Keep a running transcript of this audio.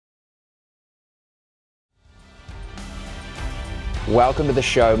Welcome to the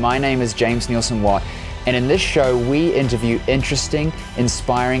show. My name is James Nielsen Watt, and in this show, we interview interesting,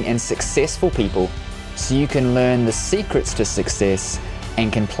 inspiring, and successful people so you can learn the secrets to success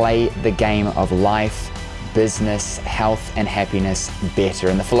and can play the game of life, business, health, and happiness better.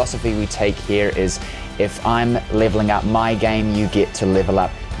 And the philosophy we take here is if I'm leveling up my game, you get to level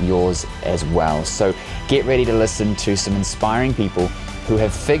up yours as well. So get ready to listen to some inspiring people who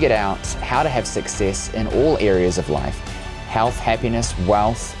have figured out how to have success in all areas of life: health, happiness,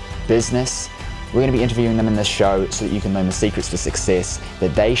 wealth, business. We're going to be interviewing them in this show so that you can learn the secrets to success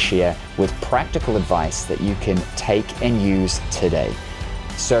that they share with practical advice that you can take and use today.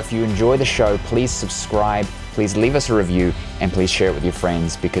 So if you enjoy the show, please subscribe, please leave us a review, and please share it with your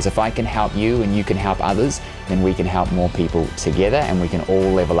friends, because if I can help you and you can help others, then we can help more people together and we can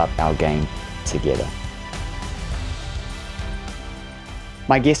all level up our game together.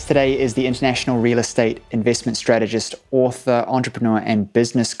 My guest today is the international real estate investment strategist, author, entrepreneur, and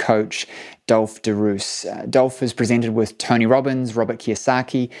business coach, Dolf Roos. Dolf is presented with Tony Robbins, Robert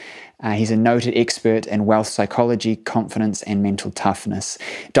Kiyosaki. He's a noted expert in wealth psychology, confidence, and mental toughness.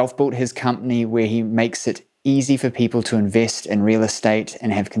 Dolf built his company where he makes it easy for people to invest in real estate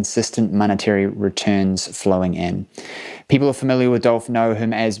and have consistent monetary returns flowing in. People who are familiar with Dolf know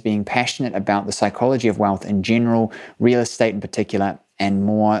him as being passionate about the psychology of wealth in general, real estate in particular, and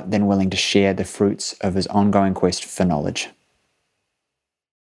more than willing to share the fruits of his ongoing quest for knowledge.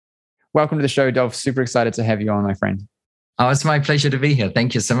 Welcome to the show, Dolf. Super excited to have you on, my friend. Oh, it's my pleasure to be here.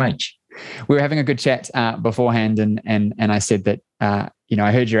 Thank you so much. We were having a good chat beforehand, and I said that I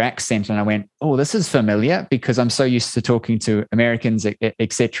heard your accent, and I went, "Oh, this is familiar," because I'm so used to talking to Americans,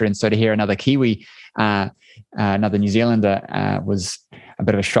 etc. And so to hear another Kiwi, another New Zealander, was a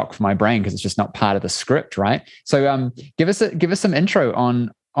bit of a shock for my brain because it's just not part of the script, right? So, give us some intro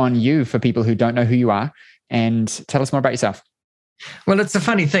on you for people who don't know who you are, and tell us more about yourself. Well, it's a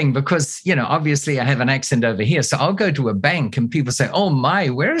funny thing because, obviously I have an accent over here. So I'll go to a bank and people say, "Oh my,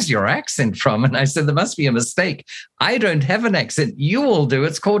 where is your accent from?" And I said, "There must be a mistake. I don't have an accent. You all do.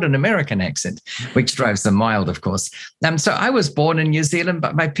 It's called an American accent," which drives them wild, of course. So I was born in New Zealand,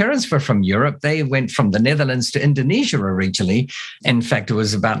 but my parents were from Europe. They went from the Netherlands to Indonesia originally. In fact, it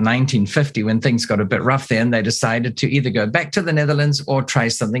was about 1950 when things got a bit rough there, and they decided to either go back to the Netherlands or try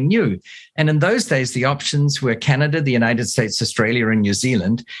something new. And in those days, the options were Canada, the United States, Australia, and New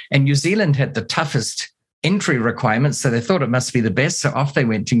Zealand. And New Zealand had the toughest entry requirements, so they thought it must be the best. So off they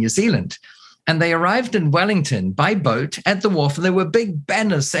went to New Zealand. And they arrived in Wellington by boat at the wharf, and there were big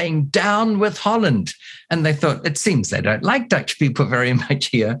banners saying "Down with Holland." And they thought, it seems they don't like Dutch people very much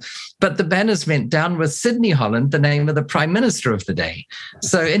here. But the banners meant "Down with Sydney Holland," the name of the prime minister of the day.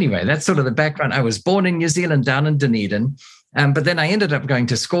 So anyway, that's sort of the background. I was born in New Zealand, down in Dunedin. But then I ended up going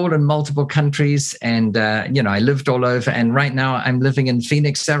to school in multiple countries, and I lived all over. And right now I'm living in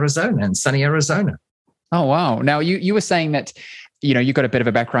Phoenix, Arizona, in sunny Arizona. Oh, wow. Now you were saying that, you've got a bit of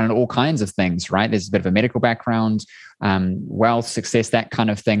a background in all kinds of things, right? There's a bit of a medical background, wealth, success, that kind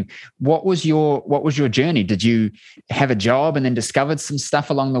of thing. What was your journey? Did you have a job and then discovered some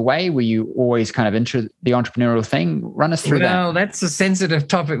stuff along the way? Were you always kind of into the entrepreneurial thing? Run us through that. Well, that's a sensitive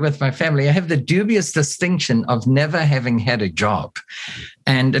topic with my family. I have the dubious distinction of never having had a job.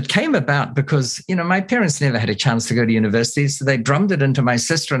 And it came about because, my parents never had a chance to go to university. So they drummed it into my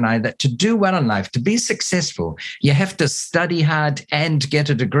sister and I that to do well in life, to be successful, you have to study hard and get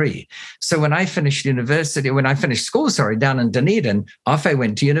a degree. So when I finished school, down in Dunedin, off I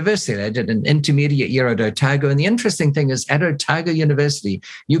went to university. I did an intermediate year at Otago. And the interesting thing is at Otago University,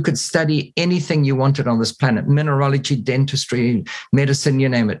 you could study anything you wanted on this planet: mineralogy, dentistry, medicine, you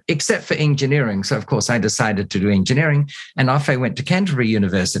name it, except for engineering. So of course I decided to do engineering, and off I went to Canterbury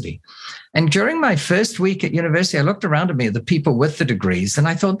University. And during my first week at university, I looked around at me at the people with the degrees, and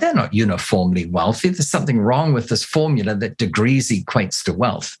I thought, they're not uniformly wealthy. There's something wrong with this formula that degrees equates to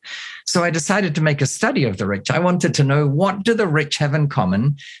wealth. So I decided to make a study of the rich. I wanted to know, what do the rich have in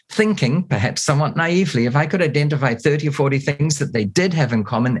common? Thinking, perhaps somewhat naively, if I could identify 30 or 40 things that they did have in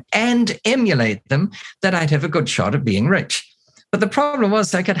common and emulate them, that I'd have a good shot at being rich. But the problem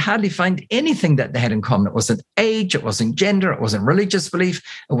was I could hardly find anything that they had in common. It wasn't age, it wasn't gender, it wasn't religious belief,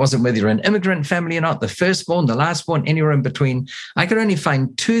 it wasn't whether you're an immigrant family or not, the firstborn, the lastborn, anywhere in between. I could only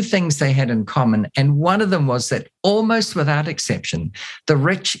find two things they had in common. And one of them was that almost without exception, the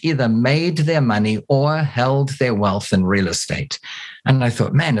rich either made their money or held their wealth in real estate. And I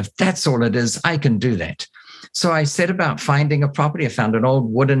thought, man, if that's all it is, I can do that. So I set about finding a property. I found an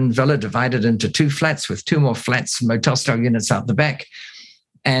old wooden villa divided into two flats with two more flats, motel-style units out the back.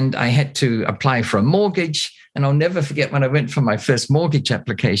 And I had to apply for a mortgage. And I'll never forget when I went for my first mortgage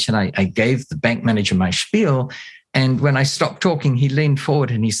application, I gave the bank manager my spiel. And when I stopped talking, he leaned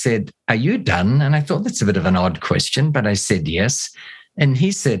forward and he said, "Are you done?" And I thought, that's a bit of an odd question, but I said yes. And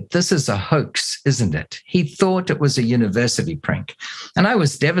he said, "This is a hoax, isn't it?" He thought it was a university prank. And I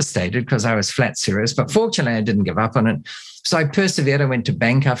was devastated because I was flat serious, but fortunately I didn't give up on it. So I persevered. I went to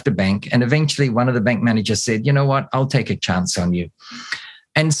bank after bank. And eventually one of the bank managers said, "You know what? I'll take a chance on you."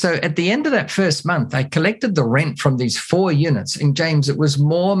 And so at the end of that first month, I collected the rent from these 4 units. And James, it was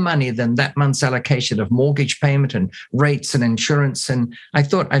more money than that month's allocation of mortgage payment and rates and insurance. And I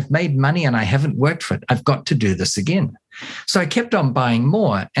thought, I've made money and I haven't worked for it. I've got to do this again. So I kept on buying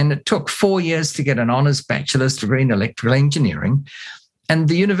more. And it took 4 years to get an honors bachelor's degree in electrical engineering. And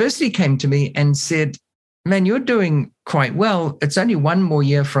the university came to me and said, "Man, you're doing quite well. It's only 1 more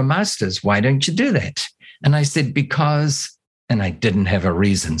year for a master's. Why don't you do that?" And I said, "Because..." And I didn't have a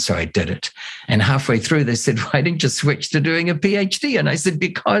reason, so I did it. And halfway through, they said, "Why didn't you switch to doing a PhD?" And I said,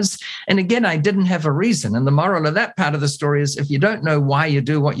 "Because..." And again, I didn't have a reason. And the moral of that part of the story is, if you don't know why you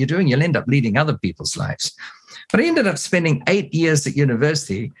do what you're doing, you'll end up leading other people's lives. But I ended up spending 8 years at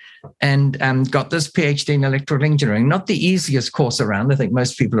university and got this PhD in electrical engineering, not the easiest course around. I think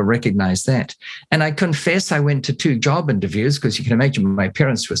most people have recognized that. And I confess I went to 2 job interviews because you can imagine my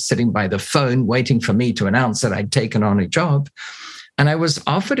parents were sitting by the phone waiting for me to announce that I'd taken on a job. And I was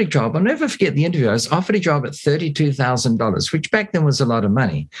offered a job. I'll never forget the interview. I was offered a job at $32,000, which back then was a lot of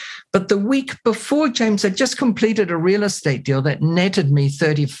money. But the week before, James, I just completed a real estate deal that netted me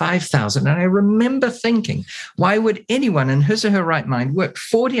 $35,000. And I remember thinking, why would anyone in his or her right mind work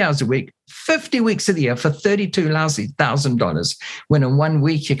 40 hours a week, 50 weeks of the year for $32,000 when in 1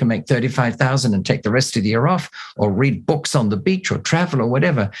 week you can make $35,000 and take the rest of the year off or read books on the beach or travel or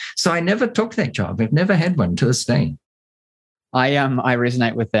whatever? So I never took that job. I've never had one to this day. I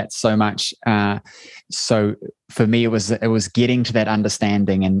resonate with that so much. So for me, it was getting to that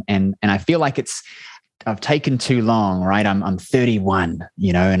understanding, and I feel like I've taken too long, right? I'm 31,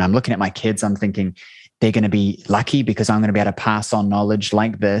 and I'm looking at my kids. I'm thinking they're going to be lucky because I'm going to be able to pass on knowledge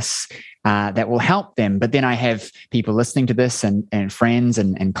like this that will help them. But then I have people listening to this and friends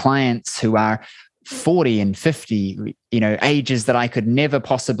and clients who are 40 and 50, ages that I could never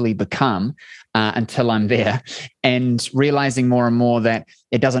possibly become until I'm there, and realizing more and more that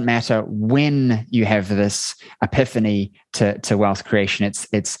it doesn't matter when you have this epiphany to wealth creation.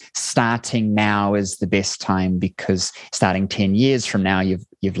 It's starting now is the best time, because starting 10 years from now,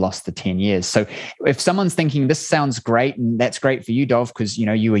 you've lost the 10 years. So if someone's thinking this sounds great, and that's great for you, Dolf, because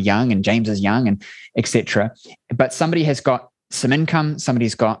you were young and James is young and etc., but somebody has got some income,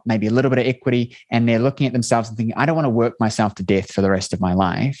 somebody's got maybe a little bit of equity, and they're looking at themselves and thinking, I don't want to work myself to death for the rest of my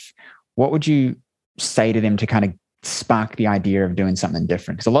life. What would you say to them to kind of spark the idea of doing something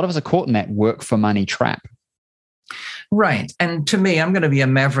different? Because a lot of us are caught in that work for money trap. Right. And to me, I'm going to be a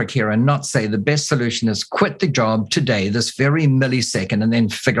maverick here and not say the best solution is quit the job today, this very millisecond, and then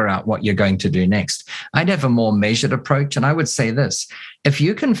figure out what you're going to do next. I'd have a more measured approach. And I would say this: if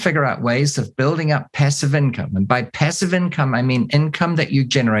you can figure out ways of building up passive income, and by passive income, I mean income that you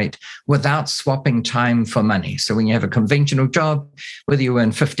generate without swapping time for money. So when you have a conventional job, whether you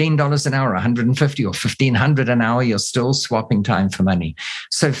earn $15 an hour, $150 or $1,500 an hour, you're still swapping time for money.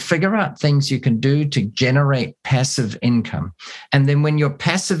 So figure out things you can do to generate passive income. And then when your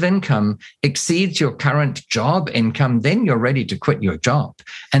passive income exceeds your current job income, then you're ready to quit your job.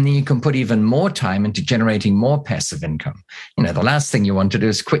 And then you can put even more time into generating more passive income. The last thing you want to do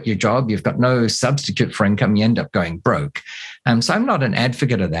is quit your job. You've got no substitute for income. You end up going broke. So I'm not an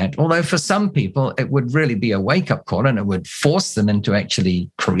advocate of that. Although for some people, it would really be a wake-up call and it would force them into actually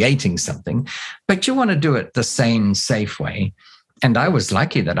creating something. But you want to do it the same safe way. And I was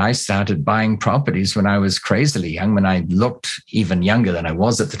lucky that I started buying properties when I was crazily young, when I looked even younger than I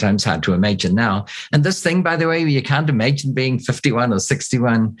was at the time. It's hard to imagine now. And this thing, by the way, you can't imagine being 51 or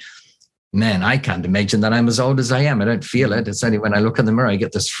 61. Man, I can't imagine that I'm as old as I am. I don't feel it. It's only when I look in the mirror, I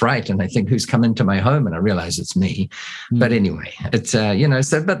get this fright and I think, who's come into my home? And I realize it's me. But anyway, it's,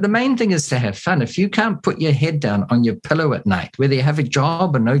 but the main thing is to have fun. If you can't put your head down on your pillow at night, whether you have a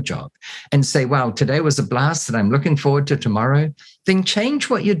job or no job, and say, wow, today was a blast and I'm looking forward to tomorrow, then change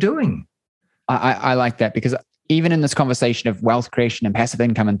what you're doing. I like that, because even in this conversation of wealth creation and passive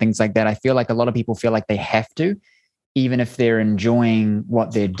income and things like that, I feel like a lot of people feel like they have to, even if they're enjoying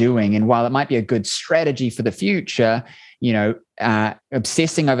what they're doing. And while it might be a good strategy for the future,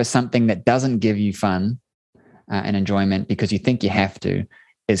 obsessing over something that doesn't give you fun and enjoyment because you think you have to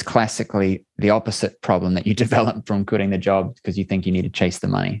is classically the opposite problem that you develop from quitting the job because you think you need to chase the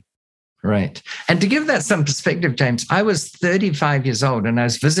money. Right. And to give that some perspective, James, I was 35 years old and I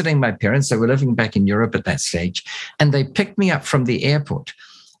was visiting my parents. They were living back in Europe at that stage, and they picked me up from the airport.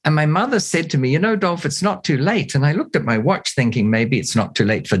 And my mother said to me, Dolf, it's not too late. And I looked at my watch thinking maybe it's not too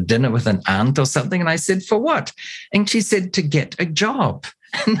late for dinner with an aunt or something. And I said, for what? And she said, to get a job.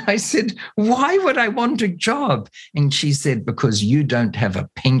 And I said, why would I want a job? And she said, because you don't have a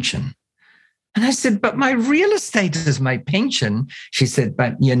pension. And I said, but my real estate is my pension. She said,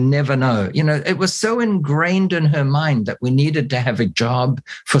 but you never know. It was so ingrained in her mind that we needed to have a job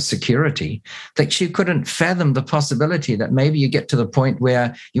for security that she couldn't fathom the possibility that maybe you get to the point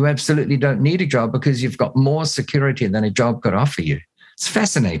where you absolutely don't need a job because you've got more security than a job could offer you. It's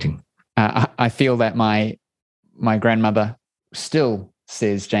fascinating. I feel that my grandmother still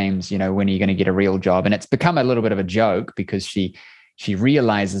says, James, when are you going to get a real job? And it's become a little bit of a joke because she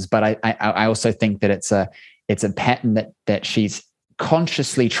realizes, but I also think that it's a pattern that she's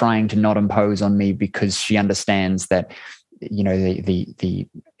consciously trying to not impose on me because she understands that the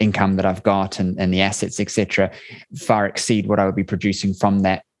income that I've got and the assets, etc., far exceed what I would be producing from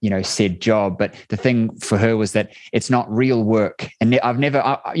that said job. But the thing for her was that it's not real work, and I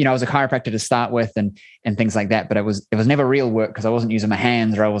was a chiropractor to start with and things like that, but it was never real work because I wasn't using my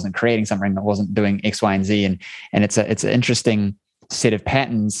hands or I wasn't creating something, I wasn't doing X, Y, and Z, and it's an interesting set of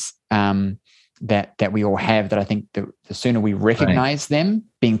patterns that we all have, that I think the sooner we recognize them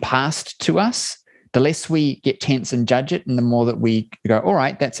being passed to us, the less we get tense and judge it, and the more that we go, all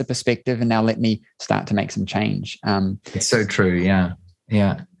right, that's a perspective, and now let me start to make some change. It's so true.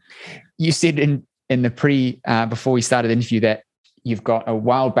 Yeah. You said in the before we started the interview that you've got a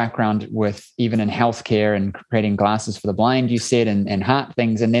wild background with even in healthcare and creating glasses for the blind, you said, and heart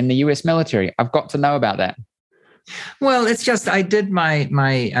things, and then the US military. I've got to know about that. Well, it's just I did my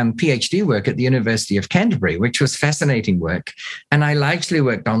PhD work at the University of Canterbury, which was fascinating work. And I largely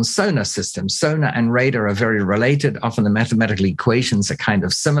worked on sonar systems. Sonar and radar are very related. Often the mathematical equations are kind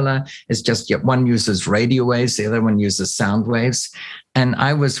of similar. It's just one uses radio waves, the other one uses sound waves. And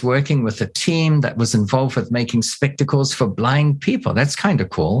I was working with a team that was involved with making spectacles for blind people. That's kind of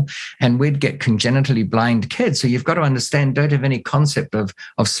cool. And we'd get congenitally blind kids. So you've got to understand, don't have any concept of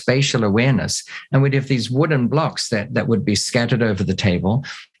spatial awareness. And we'd have these wooden blocks that would be scattered over the table.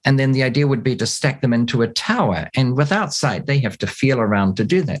 And then the idea would be to stack them into a tower. And without sight, they have to feel around to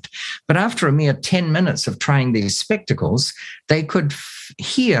do that. But after a mere 10 minutes of trying these spectacles, they could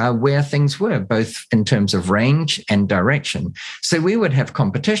hear where things were, both in terms of range and direction. So we would have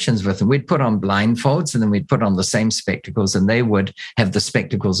competitions with them. We'd put on blindfolds and then we'd put on the same spectacles and they would have the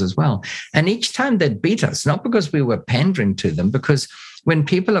spectacles as well. And each time they'd beat us, not because we were pandering to them, because when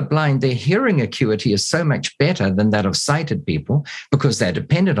people are blind, their hearing acuity is so much better than that of sighted people because they're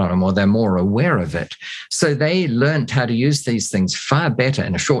dependent on them or they're more aware of it. So they learned how to use these things far better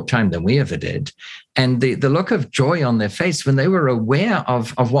in a short time than we ever did. And the look of joy on their face when they were aware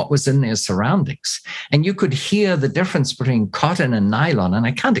of what was in their surroundings. And you could hear the difference between cotton and nylon. And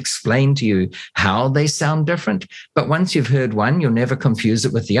I can't explain to you how they sound different, but once you've heard one, you'll never confuse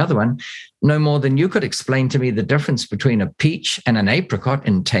it with the other one. No more than you could explain to me the difference between a peach and an apricot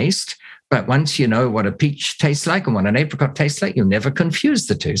in taste. But once you know what a peach tastes like and what an apricot tastes like, you'll never confuse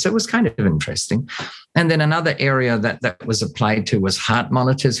the two. So it was kind of interesting. And then another area that was applied to was heart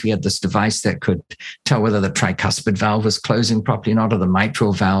monitors. We had this device that could tell whether the tricuspid valve was closing properly, not, or the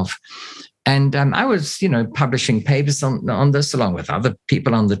mitral valve. And I was, publishing papers on this along with other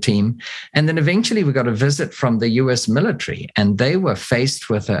people on the team. And then eventually we got a visit from the US military, and they were faced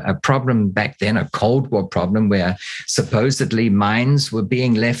with a problem back then, a Cold War problem, where supposedly mines were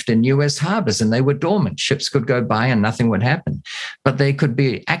being left in US harbors and they were dormant. Ships could go by and nothing would happen. But they could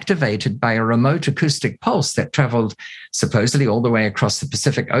be activated by a remote acoustic pulse that traveled supposedly all the way across the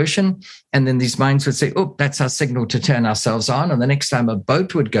Pacific Ocean. And then these mines would say, oh, that's our signal to turn ourselves on. And the next time a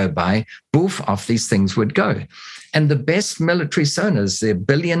boat would go by, boof, off these things would go. And the best military sonars, the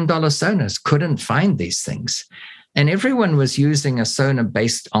billion-dollar sonars, couldn't find these things. And everyone was using a sonar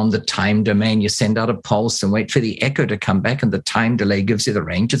based on the time domain. You send out a pulse and wait for the echo to come back, and the time delay gives you the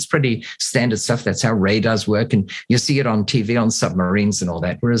range. It's pretty standard stuff. That's how radars work. And you see it on TV, on submarines and all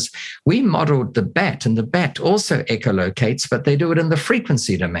that. Whereas we modeled the bat, and the bat also echolocates, but they do it in the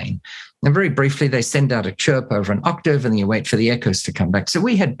frequency domain. And very briefly, they send out a chirp over an octave, and then you wait for the echoes to come back. So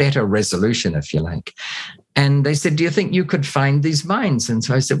we had better resolution, if you like. And they said, do you think you could find these mines? And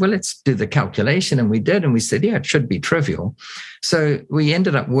so I said, well, let's do the calculation. And we did. And we said, yeah, it should be trivial. So we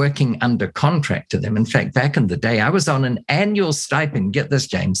ended up working under contract to them. In fact, back in the day, I was on an annual stipend, get this,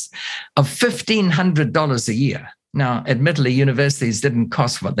 James, of $1,500 a year. Now, admittedly, universities didn't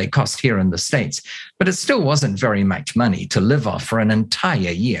cost what they cost here in the States, but it still wasn't very much money to live off for an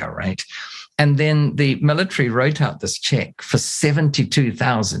entire year, right? And then the military wrote out this check for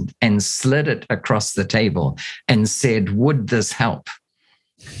 $72,000 and slid it across the table and said, would this help?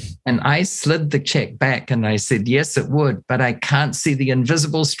 And I slid the check back and I said, yes, it would, but I can't see the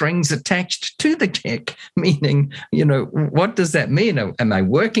invisible strings attached to the check, meaning, what does that mean? Am I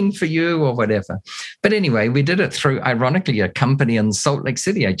working for you or whatever? But anyway, we did it through, ironically, a company in Salt Lake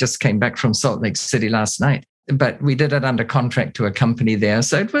City. I just came back from Salt Lake City last night, but we did it under contract to a company there.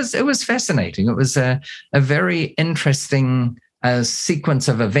 So it was fascinating. It was a very interesting sequence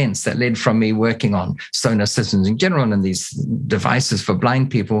of events that led from me working on sonar systems in general and these devices for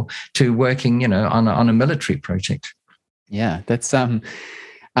blind people to working, on a military project. Yeah, that's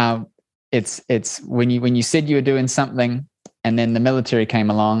it's when you said you were doing something and then the military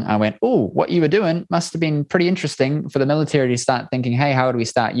came along, I went, oh, what you were doing must have been pretty interesting for the military to start thinking, hey, how do we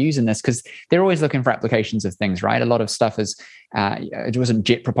start using this? Because they're always looking for applications of things, right? A lot of stuff is, it wasn't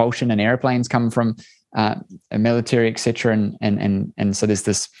jet propulsion and airplanes come from a military, etc. And so there's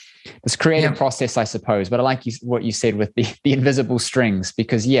this creative process, I suppose. But I like what you said with the invisible strings,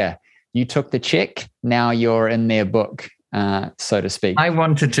 because you took the check, now you're in their book, so to speak. I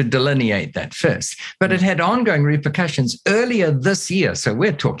wanted to delineate that first, but it had ongoing repercussions. Earlier this year, so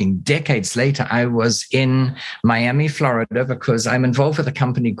we're talking decades later, I was in Miami, Florida, because I'm involved with a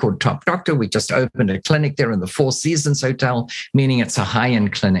company called Top Doctor. We just opened a clinic there in the Four Seasons Hotel, meaning it's a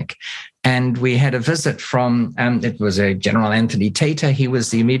high-end clinic. And we had a visit from, it was a General Anthony Tater. He was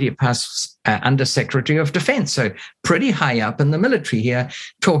the immediate past Undersecretary of Defense. So pretty high up in the military here,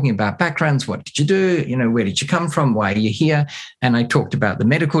 talking about backgrounds. What did you do? Where did you come from? Why are you here? And I talked about the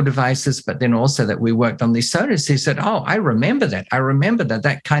medical devices, but then also that we worked on these sonars. He said, oh, I remember that. I remember that.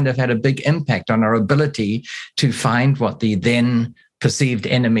 That kind of had a big impact on our ability to find what the then perceived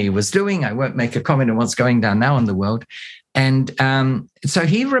enemy was doing. I won't make a comment on what's going down now in the world. And so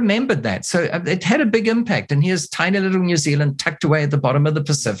he remembered that. So it had a big impact. And here's tiny little New Zealand tucked away at the bottom of the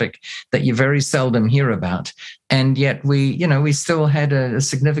Pacific that you very seldom hear about. And yet we still had a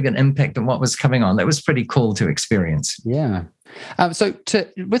significant impact on what was coming on. That was pretty cool to experience. Yeah. So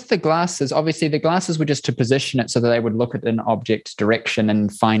with the glasses, obviously the glasses were just to position it so that they would look at an object's direction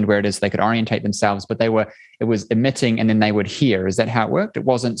and find where it is they could orientate themselves, but it was emitting and then they would hear. Is that how it worked? It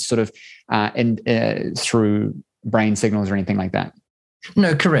wasn't sort of through brain signals or anything like that?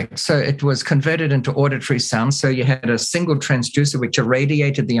 No, correct. So it was converted into auditory sound. So you had a single transducer which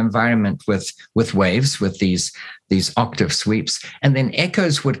irradiated the environment with waves, with these octave sweeps, and then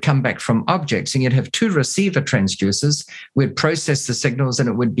echoes would come back from objects, and you'd have two receiver transducers. We'd process the signals and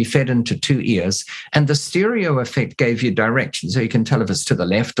it would be fed into two ears, and the stereo effect gave you direction. So you can tell if it's to the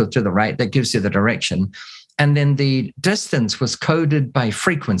left or to the right. That gives you the direction. And then the distance was coded by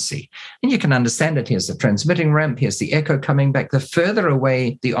frequency. And you can understand it. Here's the transmitting ramp. Here's the echo coming back. The further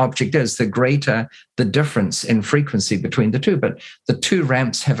away the object is, the greater the difference in frequency between the two. But the two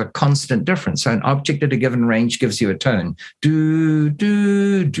ramps have a constant difference. So an object at a given range gives you a tone. Do,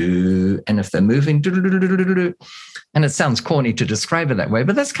 do, do. And if they're moving, do, do, do, do, do, do. And it sounds corny to describe it that way,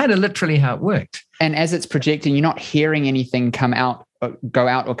 but that's kind of literally how it worked. And as it's projecting, you're not hearing anything go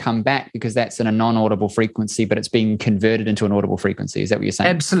out or come back, because that's in a non-audible frequency, but it's being converted into an audible frequency. Is that what you're saying?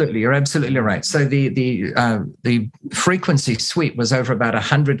 Absolutely. You're absolutely right. So the frequency sweep was over about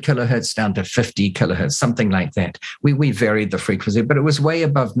 100 kilohertz down to 50 kilohertz, something like that. We varied the frequency, but it was way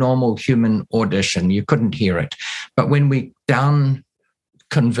above normal human audition. You couldn't hear it. But when we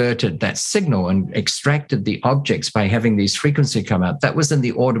converted that signal and extracted the objects by having these frequency come out, that was in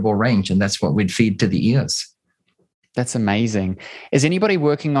the audible range, and that's what we'd feed to the ears. That's amazing. Is anybody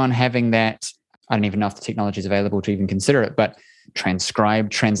working on having that? I don't even know if the technology is available to even consider it, but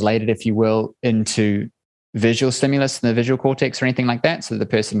translated, if you will, into visual stimulus in the visual cortex or anything like that, so that the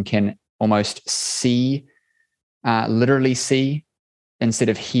person can almost see, literally see, instead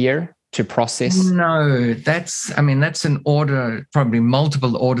of hear, to process? No, that's an order, probably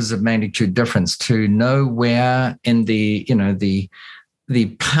multiple orders of magnitude difference, to know where in the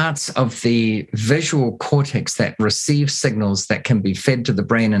parts of the visual cortex that receive signals that can be fed to the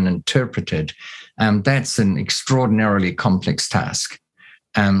brain and interpreted. That's an extraordinarily complex task.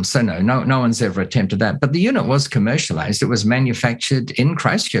 So no one's ever attempted that. But the unit was commercialized. It was manufactured in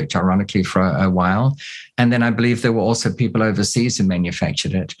Christchurch, ironically, for a while. And then I believe there were also people overseas who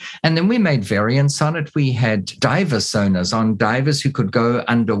manufactured it. And then we made variants on it. We had diver sonars on divers who could go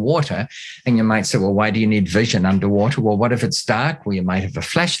underwater. And you might say, well, why do you need vision underwater? Well, what if it's dark? Well, you might have a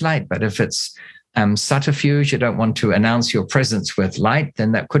flashlight. But if it's subterfuge, you don't want to announce your presence with light,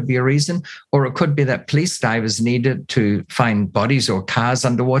 then that could be a reason. Or it could be that police divers needed to find bodies or cars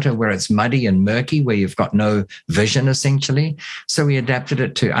underwater where it's muddy and murky, where you've got no vision, essentially. So we adapted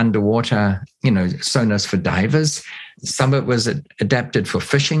it to underwater, sonars for divers. Some of it was adapted for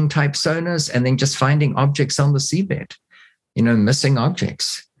fishing type sonars, and then just finding objects on the seabed, missing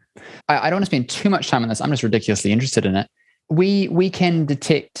objects. I don't want to spend too much time on this. I'm just ridiculously interested in it. We can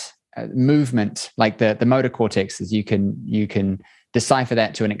detect movement, like the motor cortex, is you can decipher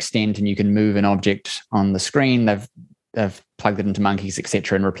that to an extent, and you can move an object on the screen. They've plugged it into monkeys,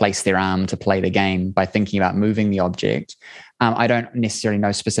 etc., and replaced their arm to play the game by thinking about moving the object. I don't necessarily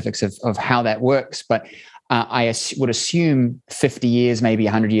know specifics of how that works, but I would assume 50 years, maybe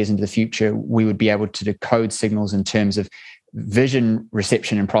 100 years into the future, we would be able to decode signals in terms of vision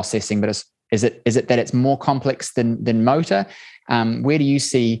reception and processing. But is it that it's more complex than motor? Where do you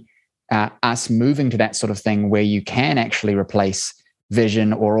see us moving to that sort of thing where you can actually replace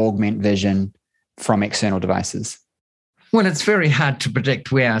vision or augment vision from external devices? Well, it's very hard to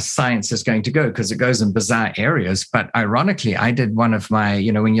predict where science is going to go because it goes in bizarre areas. But ironically, I did one of my,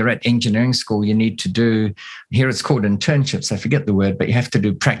 when you're at engineering school, you need to do, here it's called internships. I forget the word, but you have to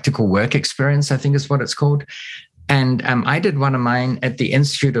do practical work experience, I think is what it's called. And I did one of mine at the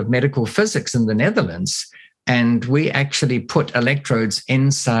Institute of Medical Physics in the Netherlands. And we actually put electrodes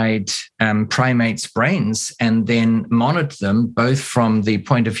inside primates' brains and then monitored them both from the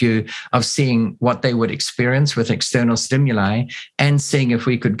point of view of seeing what they would experience with external stimuli and seeing if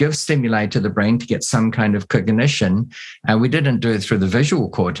we could give stimuli to the brain to get some kind of cognition. We didn't do it through the visual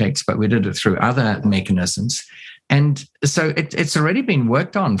cortex, but we did it through other mechanisms. And so it's already been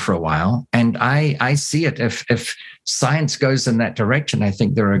worked on for a while. And I see it, if science goes in that direction, I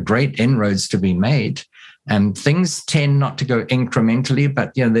think there are great inroads to be made. And things tend not to go incrementally,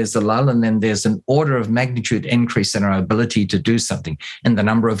 but there's a lull, and then there's an order of magnitude increase in our ability to do something, and the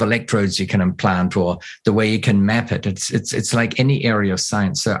number of electrodes you can implant or the way you can map it. It's like any area of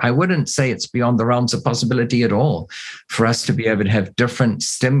science. So I wouldn't say it's beyond the realms of possibility at all for us to be able to have different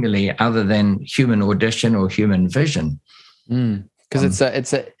stimuli other than human audition or human vision. Because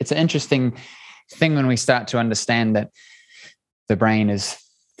it's an interesting thing when we start to understand that the brain is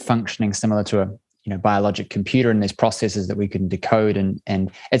functioning similar to a biologic computer, and there's processes that we can decode,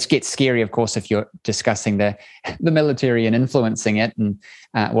 and it gets scary, of course, if you're discussing the military and influencing it and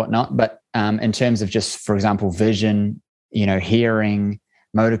whatnot. But in terms of just, for example, vision, hearing,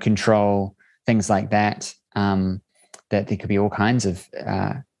 motor control, things like that, that there could be all kinds of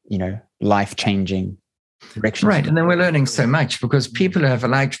life-changing directions. Right. And then we're learning so much because people who have a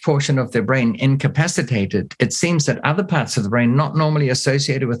large portion of their brain incapacitated, it seems that other parts of the brain not normally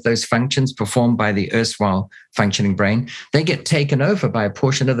associated with those functions performed by the erstwhile functioning brain, they get taken over by a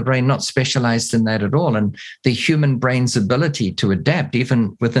portion of the brain not specialized in that at all. And the human brain's ability to adapt,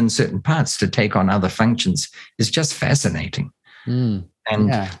 even within certain parts, to take on other functions is just fascinating.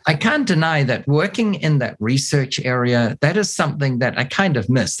 And I can't deny that working in that research area, that is something that I kind of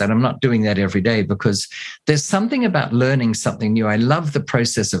miss, that I'm not doing that every day, because there's something about learning something new. I love the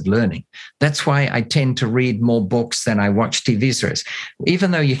process of learning. That's why I tend to read more books than I watch TV series.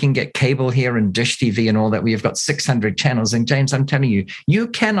 Even though you can get cable here and dish TV and all that, we've got 600 channels. And James, I'm telling you, you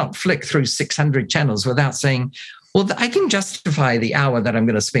cannot flick through 600 channels without saying, well, I can justify the hour that I'm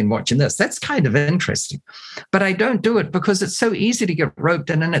going to spend watching this. That's kind of interesting. But I don't do it because it's so easy to get roped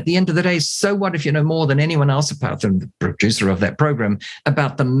in. And at the end of the day, so what if you know more than anyone else, apart from the producer of that program,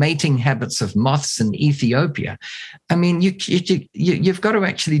 about the mating habits of moths in Ethiopia? I mean, you've got to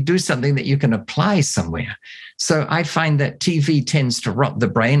actually do something that you can apply somewhere. So I find that TV tends to rot the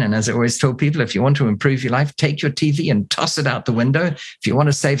brain. And as I always tell people, if you want to improve your life, take your TV and toss it out the window. If you want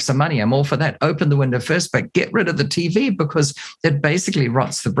to save some money, I'm all for that. Open the window first, but get rid of the TV because it basically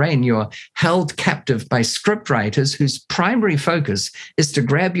rots the brain. You're held captive by script writers whose primary focus is to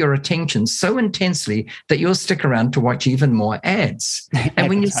grab your attention so intensely that you'll stick around to watch even more ads. And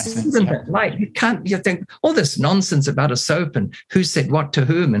when you see them that light, you think all this nonsense about a soap and who said what to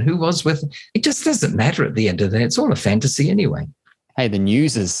whom and who was with, it just doesn't matter at the end of the day. It's all a fantasy anyway. Hey, the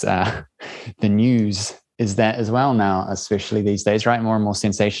news is that as well now, especially these days, right? More and more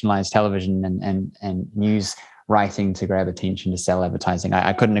sensationalized television and news writing to grab attention, to sell advertising.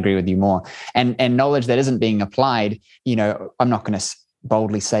 I couldn't agree with you more. And knowledge that isn't being applied, I'm not going to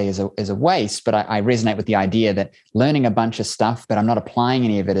boldly say is a waste, but I resonate with the idea that learning a bunch of stuff, but I'm not applying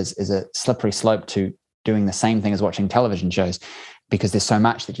any of it is a slippery slope to doing the same thing as watching television shows, because there's so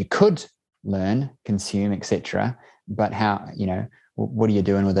much that you could learn, consume, etc. But how, what are you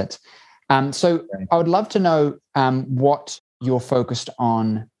doing with it? So I would love to know what you're focused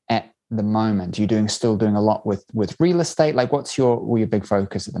on at the moment. You're still doing a lot with real estate. Like, what's your big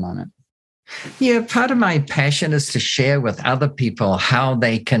focus at the moment? Yeah, part of my passion is to share with other people how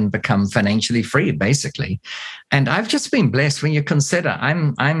they can become financially free, basically. And I've just been blessed when you consider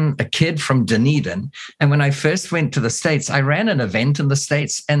I'm a kid from Dunedin. And when I first went to the States, I ran an event in the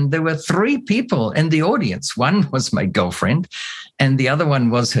States and there were 3 people in the audience. One was my girlfriend and the other one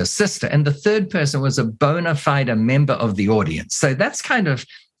was her sister. And the third person was a bona fide member of the audience. So that's kind of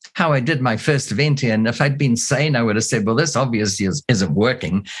how I did my first event here. And if I'd been sane, I would have said, well, this obviously isn't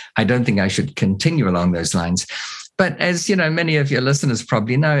working. I don't think I should continue along those lines. But as you know, many of your listeners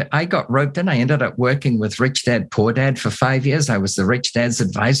probably know, I got roped in. I ended up working with Rich Dad, Poor Dad for 5 years. I was the Rich Dad's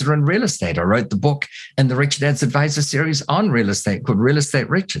advisor in real estate. I wrote the book in the Rich Dad's Advisor series on real estate called Real Estate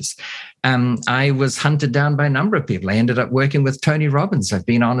Riches. I was hunted down by a number of people. I ended up working with Tony Robbins. I've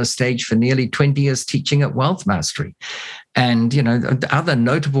been on a stage for nearly 20 years teaching at Wealth Mastery. And, you know, other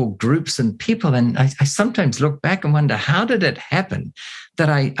notable groups and people. And I sometimes look back and wonder, how did it happen that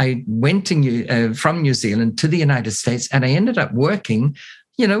I went to from New Zealand to the United States and I ended up working,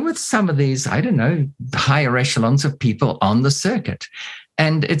 you know, with some of these, I don't know, higher echelons of people on the circuit.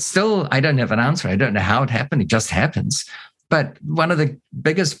 And it's still, I don't have an answer. I don't know how it happened. It just happens. But one of the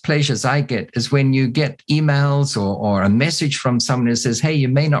biggest pleasures I get is when you get emails or a message from someone who says, hey, you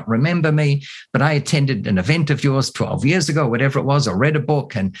may not remember me, but I attended an event of yours 12 years ago, whatever it was, or read a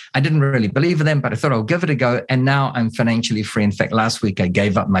book, and I didn't really believe in them, but I thought I'll give it a go. And now I'm financially free. In fact, last week I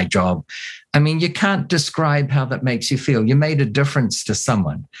gave up my job. I mean, you can't describe how that makes you feel. You made a difference to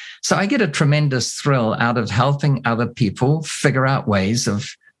someone. So I get a tremendous thrill out of helping other people figure out ways of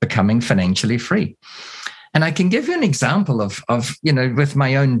becoming financially free. And I can give you an example of, you know, with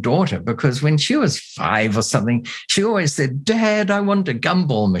my own daughter, because when she was 5 or something, she always said, Dad, I want a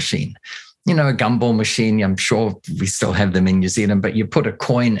gumball machine. You know, a gumball machine, I'm sure we still have them in New Zealand, but you put a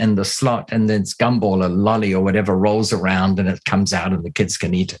coin in the slot and then it's gumball, a lolly or whatever rolls around and it comes out and the kids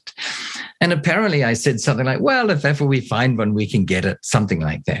can eat it. And apparently I said something like, well, if ever we find one, we can get it, something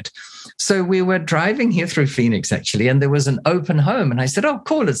like that. So we were driving here through Phoenix, actually, and there was an open home. And I said, oh,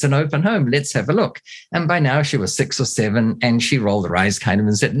 cool, it's an open home. Let's have a look. And by now she was 6 or 7, and she rolled her eyes kind of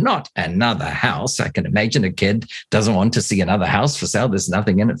and said, not another house. I can imagine a kid doesn't want to see another house for sale. There's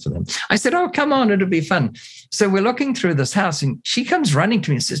nothing in it for them. I said, oh, come on, it'll be fun. So we're looking through this house, and she comes running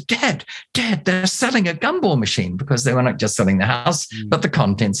to me and says, Dad, they're selling a gumball machine, because they were not just selling the house, but the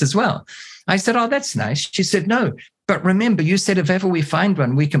contents as well. I said, oh, that's nice. She said, no, but remember, you said if ever we find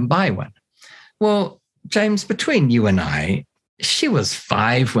one, we can buy one. Well, James, between you and I, she was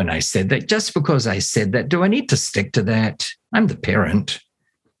 5 when I said that. Just because I said that, do I need to stick to that? I'm the parent.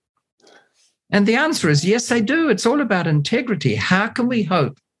 And the answer is yes, I do. It's all about integrity. How can we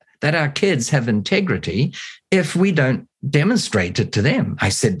hope that our kids have integrity if we don't demonstrate it to them? I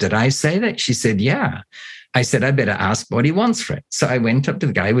said, did I say that? She said, yeah. I said, I better ask what he wants for it. So I went up to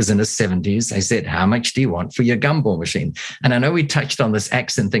the guy who was in his 70s. I said, how much do you want for your gumball machine? And I know we touched on this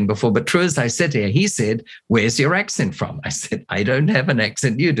accent thing before, but true as I said here, he said, where's your accent from? I said, I don't have an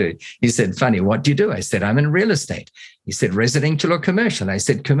accent, you do. He said, funny, what do you do? I said, I'm in real estate. He said, residential or commercial? I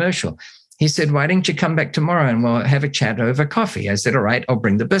said, commercial. He said, why don't you come back tomorrow and we'll have a chat over coffee? I said, all right, I'll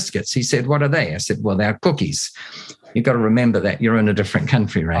bring the biscuits. He said, what are they? I said, well, they're cookies. You've got to remember that you're in a different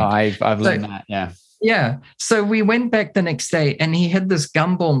country, right? Oh, I've learned that, yeah. Yeah. So we went back the next day and he had this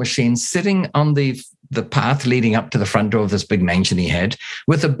gumball machine sitting on the path leading up to the front door of this big mansion he had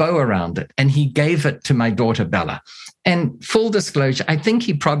with a bow around it. And he gave it to my daughter, Bella. And full disclosure, I think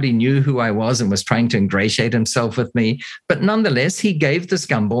he probably knew who I was and was trying to ingratiate himself with me. But nonetheless, he gave this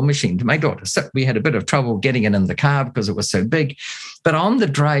gumball machine to my daughter. So we had a bit of trouble getting it in the car because it was so big. But on the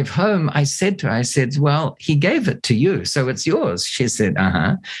drive home, I said to her, I said, well, he gave it to you, so it's yours. She said,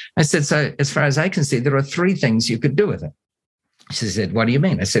 uh-huh. I said, so as far as I can see, there are 3 things you could do with it. She said, what do you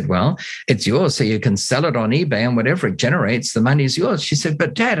mean? I said, well, it's yours, so you can sell it on eBay and whatever it generates, the money's yours. She said,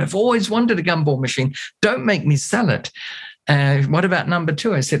 but Dad, I've always wanted a gumball machine. Don't make me sell it. What about number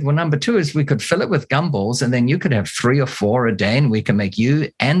 2? I said, well, number 2 is we could fill it with gumballs and then you could have 3 or 4 a day and we can make you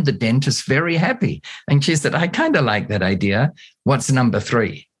and the dentist very happy. And she said, I kind of like that idea. What's number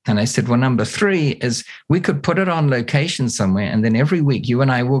 3? And I said, well, number 3 is we could put it on location somewhere. And then every week you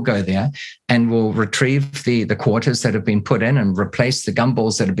and I will go there and we'll retrieve the quarters that have been put in and replace the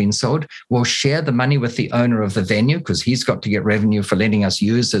gumballs that have been sold. We'll share the money with the owner of the venue because he's got to get revenue for letting us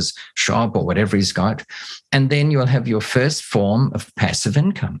use his shop or whatever he's got. And then you'll have your first form of passive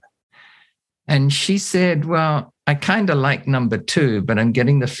income. And she said, well, I kind of like number 2, but I'm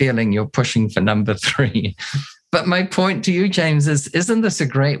getting the feeling you're pushing for number 3. But my point to you, James, is, isn't this a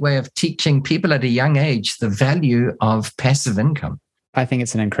great way of teaching people at a young age the value of passive income? I think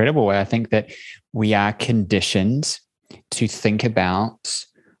it's an incredible way. I think that we are conditioned to think about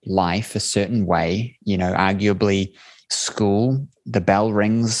life a certain way. Arguably school, the bell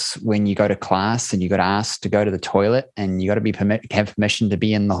rings when you go to class and you got asked to go to the toilet and you got to have permission to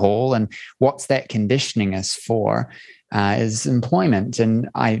be in the hall. And what's that conditioning us for? Is employment. And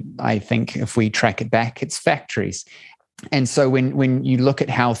I think if we track it back, it's factories. And so when you look at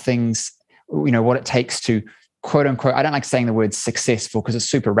how things, what it takes to quote unquote, I don't like saying the word successful because it's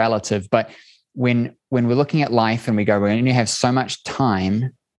super relative, but when we're looking at life and we go, we only have so much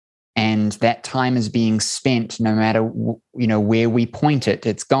time, and that time is being spent no matter where we point it,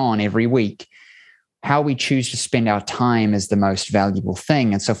 it's gone every week. How we choose to spend our time is the most valuable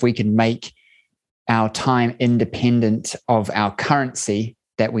thing. And so if we can make our time independent of our currency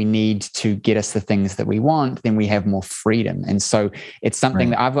that we need to get us the things that we want, then we have more freedom. And so it's something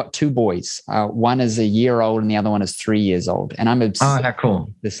that I've got 2 boys. One is a year old and the other one is 3 years old. And I'm obsessed. Oh, how cool.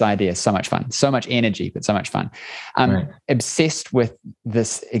 With this idea. So much fun, so much energy, but so much fun. I'm obsessed with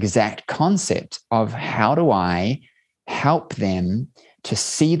this exact concept of how do I help them to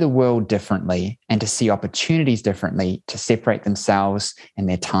see the world differently and to see opportunities differently, to separate themselves and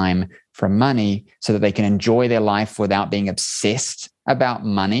their time from money so that they can enjoy their life without being obsessed about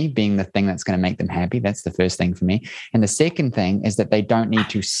money being the thing that's going to make them happy. That's the first thing for me. And the second thing is that they don't need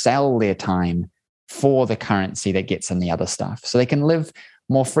to sell their time for the currency that gets them the other stuff. So they can live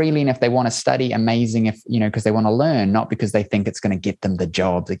more freely. And if they want to study, amazing, because they want to learn, not because they think it's going to get them the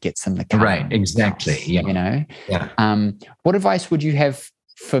job that gets them the car. Right, exactly. Yeah. What advice would you have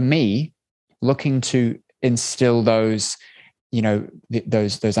for me looking to instill those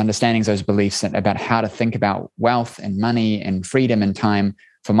those understandings, those beliefs about how to think about wealth and money and freedom and time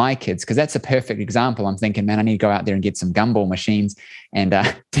for my kids? Because that's a perfect example. I'm thinking, man, I need to go out there and get some gumball machines and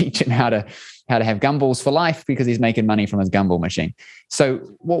teach him how to have gumballs for life because he's making money from his gumball machine. So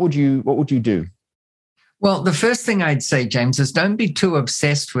what would you do? Well, the first thing I'd say, James, is don't be too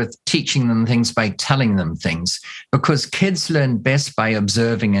obsessed with teaching them things by telling them things, because kids learn best by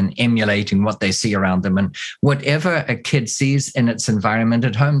observing and emulating what they see around them. And whatever a kid sees in its environment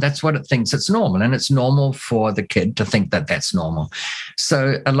at home, that's what it thinks it's normal. And it's normal for the kid to think that that's normal.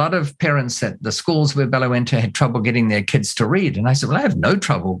 So a lot of parents at the schools where Bella went to had trouble getting their kids to read. And I said, well, I have no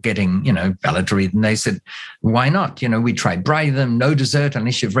trouble getting, Bella to read. And they said, why not? We tried braille them, no dessert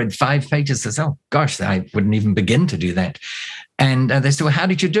unless you've read 5 pages. I said, oh, gosh, I wouldn't even begin to do that. And they said, well, how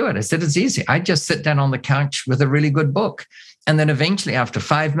did you do it? I said, it's easy. I just sit down on the couch with a really good book. And then eventually after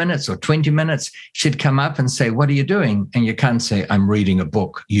 5 minutes or 20 minutes, she'd come up and say, what are you doing? And you can't say, I'm reading a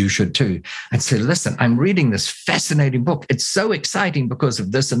book. You should too. I'd say, listen, I'm reading this fascinating book. It's so exciting because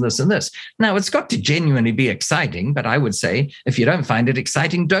of this and this and this. Now, it's got to genuinely be exciting, but I would say, if you don't find it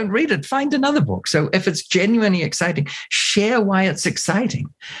exciting, don't read it. Find another book. So if it's genuinely exciting, share why it's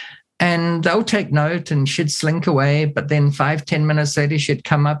exciting. And they'll take note, and she'd slink away. But then 5-10 minutes later, she'd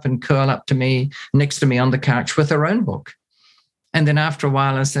come up and curl up to me, next to me on the couch with her own book. And then after a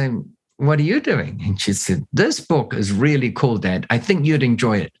while, I say, what are you doing? And she said, this book is really cool, Dad. I think you'd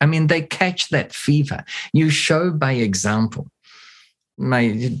enjoy it. I mean, they catch that fever. You show by example.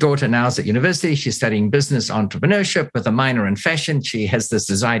 My daughter now is at university. She's studying business entrepreneurship with a minor in fashion. She has this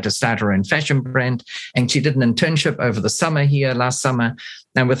desire to start her own fashion brand. And she did an internship over the summer here last summer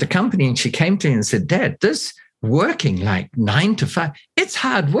and with the company. And she came to me and said, Dad, this working like 9 to 5, it's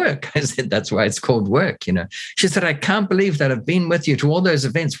hard work. I said, that's why it's called work. She said, I can't believe that I've been with you to all those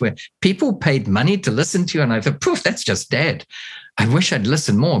events where people paid money to listen to you. And I thought, poof, that's just Dad. I wish I'd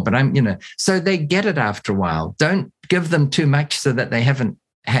listen more, but so they get it after a while. Don't give them too much so that they haven't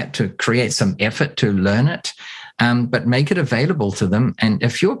had to create some effort to learn it, but make it available to them. And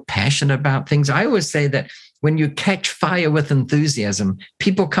if you're passionate about things, I always say that when you catch fire with enthusiasm,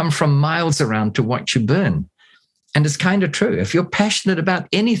 people come from miles around to watch you burn. And it's kind of true. If you're passionate about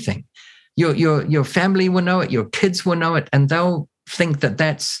anything, your family will know it, your kids will know it, and they'll think that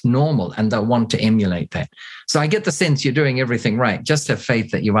that's normal and they'll want to emulate that. So I get the sense you're doing everything right. Just have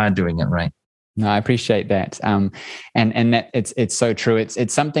faith that you are doing it right. No, I appreciate that. And that it's so true.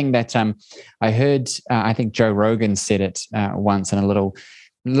 It's something that I heard, I think Joe Rogan said it once in a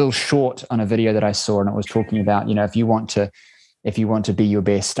little short on a video that I saw, and it was talking about, if you want to be your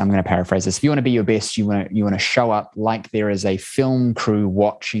best, I'm going to paraphrase this. If you want to be your best, you want to show up like there is a film crew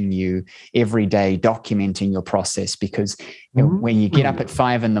watching you every day, documenting your process. Because when you get up at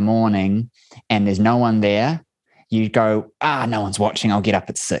 5 a.m. and there's no one there, you go, no one's watching, I'll get up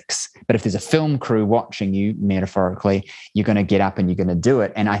at 6. But if there's a film crew watching you, metaphorically, you're going to get up and you're going to do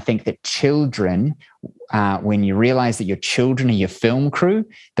it. And I think that children, when you realize that your children are your film crew,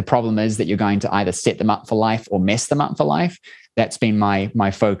 the problem is that you're going to either set them up for life or mess them up for life. That's been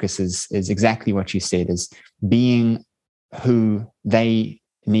my focus is exactly what you said, is being who they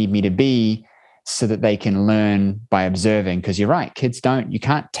need me to be so that they can learn by observing. Because you're right, you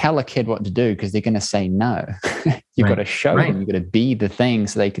can't tell a kid what to do because they're going to say no. You've got to show them, you've got to be the thing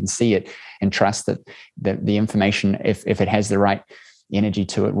so they can see it and trust that the information, if it has the right energy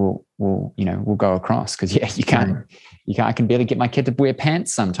to it, will go across. Because I can barely get my kid to wear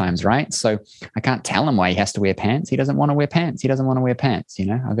pants sometimes, right? So I can't tell him why he has to wear pants. He doesn't want to wear pants. I've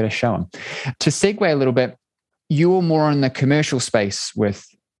got to show him. To segue a little bit, you're more in the commercial space with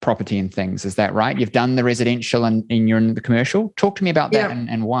property and things. Is that right? You've done the residential and you're in the commercial. Talk to me about that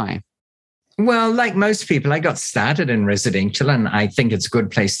and why. Well, like most people, I got started in residential, and I think it's a good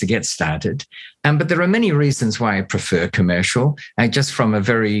place to get started. But there are many reasons why I prefer commercial. Just from a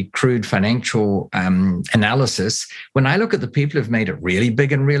very crude financial analysis, when I look at the people who've made it really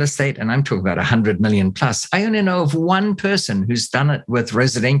big in real estate, and I'm talking about 100 million plus, I only know of one person who's done it with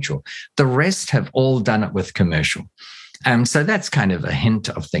residential. The rest have all done it with commercial. So that's kind of a hint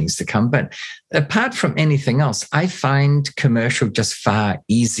of things to come. But apart from anything else, I find commercial just far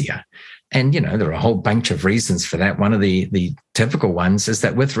easier. And, there are a whole bunch of reasons for that. One of the typical ones is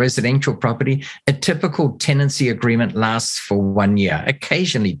that with residential property, a typical tenancy agreement lasts for 1 year,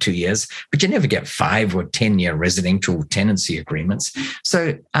 occasionally 2 years, but you never get 5 or 10-year residential tenancy agreements.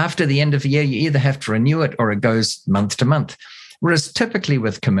 So after the end of the year, you either have to renew it or it goes month to month. Whereas typically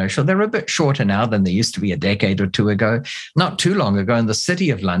with commercial, they're a bit shorter now than they used to be a decade or two ago. Not too long ago in the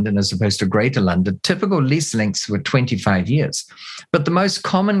City of London, as opposed to Greater London, typical lease lengths were 25 years. But the most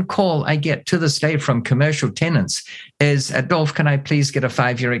common call I get to this day from commercial tenants is, Dolf, can I please get a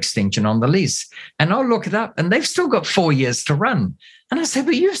 5-year extension on the lease? And I'll look it up, and they've still got 4 years to run. And I say,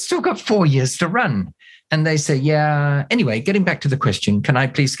 but you've still got 4 years to run. And they say, yeah. Anyway, getting back to the question, can I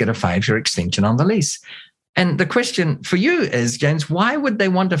please get a 5-year extension on the lease? And the question for you is, James, why would they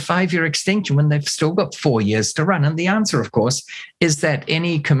want a 5-year extension when they've still got 4 years to run? And the answer, of course, is that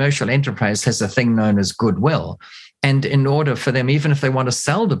any commercial enterprise has a thing known as goodwill. And in order for them, even if they want to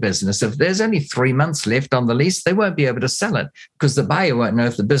sell the business, if there's only 3 months left on the lease, they won't be able to sell it because the buyer won't know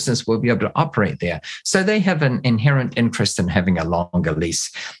if the business will be able to operate there. So they have an inherent interest in having a longer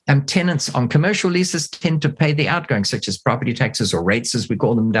lease. Tenants on commercial leases tend to pay the outgoings, such as property taxes or rates, as we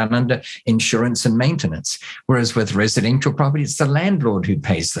call them down under, insurance and maintenance. Whereas with residential property, it's the landlord who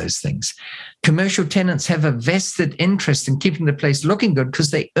pays those things. Commercial tenants have a vested interest in keeping the place looking good because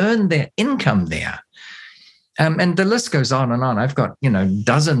they earn their income there. And the list goes on and on. I've got,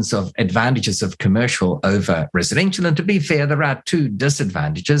 dozens of advantages of commercial over residential. And to be fair, there are 2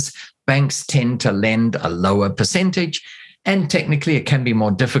 disadvantages. Banks tend to lend a lower percentage, and technically it can be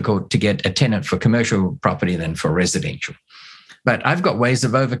more difficult to get a tenant for commercial property than for residential. But I've got ways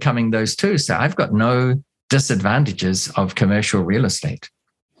of overcoming those too. So I've got no disadvantages of commercial real estate.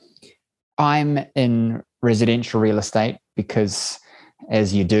 I'm in residential real estate because,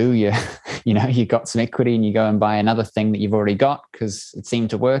 as you do, you got some equity and you go and buy another thing that you've already got because it seemed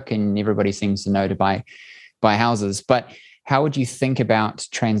to work and everybody seems to know to buy houses. But how would you think about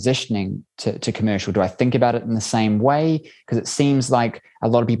transitioning to commercial? Do I think about it in the same way? Because it seems like a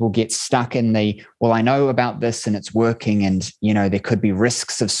lot of people get stuck in I know about this and it's working, and there could be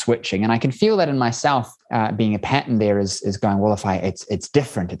risks of switching. And I can feel that in myself, being a pattern there is going, well, if it's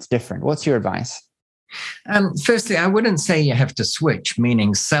different. What's your advice? Firstly, I wouldn't say you have to switch,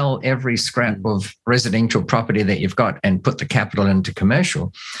 meaning sell every scrap of residential property that you've got and put the capital into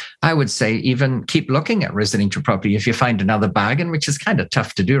commercial. I would say even keep looking at residential property if you find another bargain, which is kind of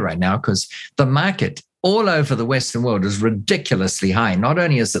tough to do right now because the market all over the Western world is ridiculously high. Not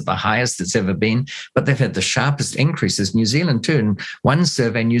only is it the highest it's ever been, but they've had the sharpest increases. New Zealand too. In one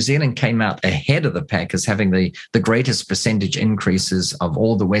survey, New Zealand came out ahead of the pack as having the greatest percentage increases of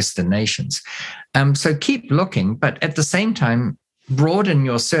all the Western nations. So keep looking, but at the same time, broaden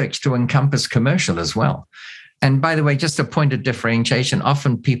your search to encompass commercial as well. And by the way, just a point of differentiation,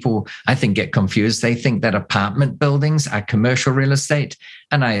 often people, I think, get confused. They think that apartment buildings are commercial real estate.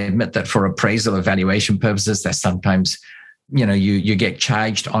 And I admit that for appraisal evaluation purposes, that sometimes, you get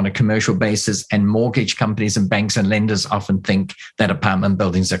charged on a commercial basis, and mortgage companies and banks and lenders often think that apartment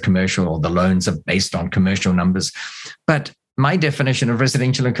buildings are commercial or the loans are based on commercial numbers. But my definition of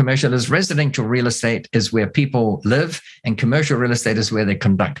residential and commercial is residential real estate is where people live and commercial real estate is where they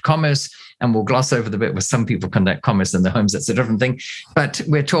conduct commerce. And we'll gloss over the bit where some people conduct commerce in their homes. That's a different thing. But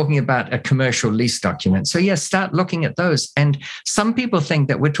we're talking about a commercial lease document. So yes, start looking at those. And some people think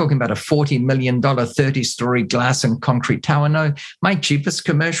that we're talking about a $40 million, 30-story glass and concrete tower. No, my cheapest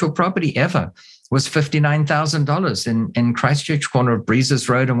commercial property ever was $59,000 in Christchurch, corner of Breezes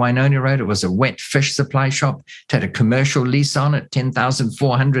Road and Wainoni Road. It was a wet fish supply shop. It had a commercial lease on it,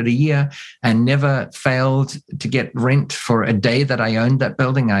 $10,400 a year, and never failed to get rent for a day that I owned that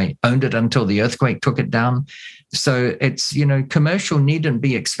building. I owned it until the earthquake took it down. So it's, commercial needn't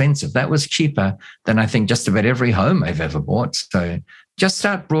be expensive. That was cheaper than I think just about every home I've ever bought. So just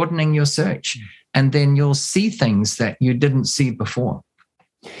start broadening your search, and then you'll see things that you didn't see before.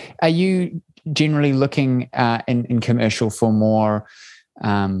 Are you generally looking in commercial for more,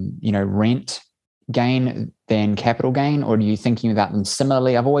 rent gain than capital gain, or are you thinking about them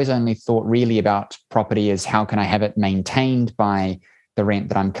similarly? I've always only thought really about property as how can I have it maintained by the rent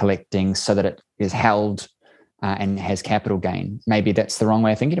that I'm collecting so that it is held and has capital gain. Maybe that's the wrong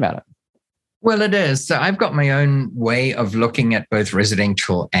way of thinking about it. Well, it is. So I've got my own way of looking at both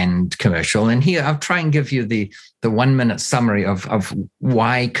residential and commercial. And here I'll try and give you the 1-minute summary of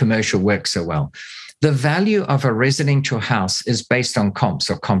why commercial works so well. The value of a residential house is based on comps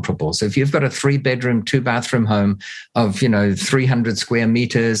or comparables. If you've got a 3-bedroom, 2-bathroom home of, 300 square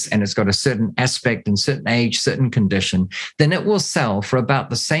meters, and it's got a certain aspect and certain age, certain condition, then it will sell for about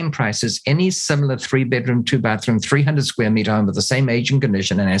the same price as any similar 3-bedroom, 2-bathroom, 300 square meter home with the same age and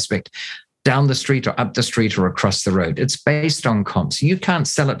condition and aspect down the street or up the street or across the road. It's based on comps. You can't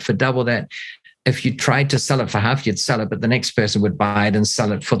sell it for double that. If you tried to sell it for half, you'd sell it, but the next person would buy it and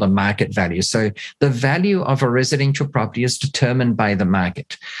sell it for the market value. So the value of a residential property is determined by the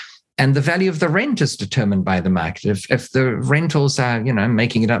market. And the value of the rent is determined by the market. If the rentals are,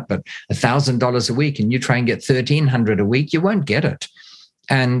 making it up at $1,000 a week and you try and get $1,300 a week, you won't get it.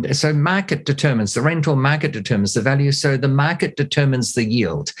 And so the rental market determines the value. So the market determines the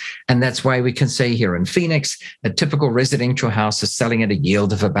yield. And that's why we can say here in Phoenix, a typical residential house is selling at a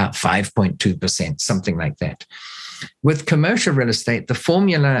yield of about 5.2%, something like that. With commercial real estate, the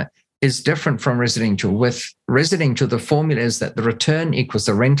formula is different from residential. With residential, the formula is that the return equals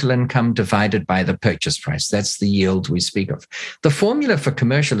the rental income divided by the purchase price. That's the yield we speak of. The formula for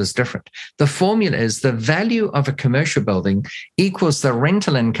commercial is different. The formula is the value of a commercial building equals the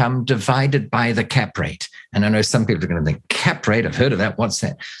rental income divided by the cap rate. And I know some people are going to think, cap rate, I've heard of that. What's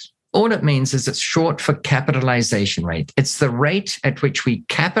that? All it means is it's short for capitalization rate. It's the rate at which we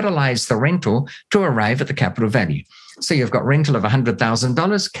capitalize the rental to arrive at the capital value. So you've got rental of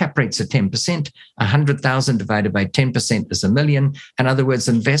 $100,000, cap rates are 10%, 100,000 divided by 10% is $1 million. In other words,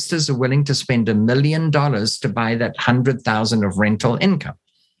 investors are willing to spend $1 million to buy that 100,000 of rental income.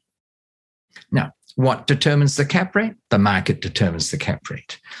 Now, what determines the cap rate? The market determines the cap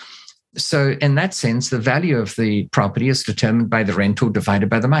rate. So in that sense, the value of the property is determined by the rental divided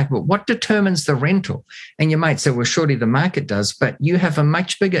by the market. But what determines the rental? And you might say, well, surely the market does, but you have a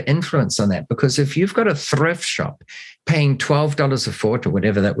much bigger influence on that, because if you've got a thrift shop paying $12 a foot or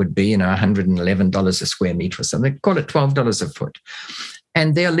whatever that would be, $111 a square meter or something, call it $12 a foot,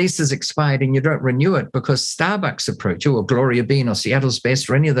 and their lease is expired and you don't renew it because Starbucks approach you or Gloria Bean or Seattle's Best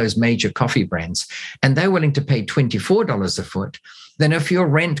or any of those major coffee brands, and they're willing to pay $24 a foot, then if your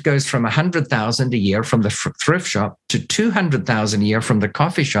rent goes from $100,000 a year from the thrift shop to $200,000 a year from the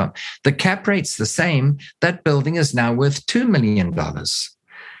coffee shop, the cap rate's the same. That building is now worth $2 million.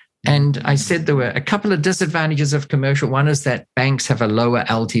 And I said there were a couple of disadvantages of commercial. One is that banks have a lower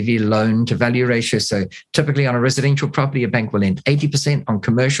LTV, loan to value ratio. So typically on a residential property, a bank will lend 80%. On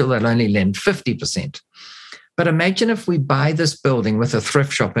commercial, they'll only lend 50%. But imagine if we buy this building with a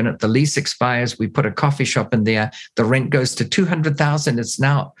thrift shop in it, the lease expires, we put a coffee shop in there, the rent goes to $200,000, it's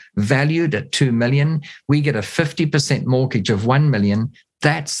now valued at $2 million. We get a 50% mortgage of $1 million.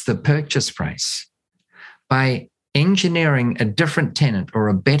 That's the purchase price. By engineering a different tenant or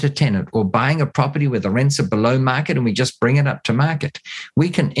a better tenant, or buying a property where the rents are below market and we just bring it up to market, we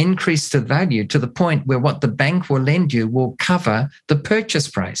can increase the value to the point where what the bank will lend you will cover the purchase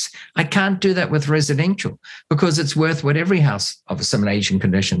price. I can't do that with residential because it's worth what every house of a similar age and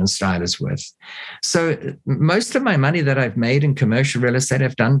condition and style is worth. So most of my money that I've made in commercial real estate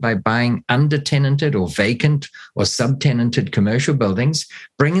I've done by buying under-tenanted or vacant or sub-tenanted commercial buildings,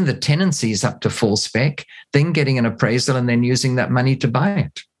 bringing the tenancies up to full spec, then getting an appraisal and then using that money to buy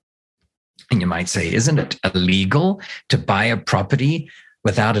it. And you might say, isn't it illegal to buy a property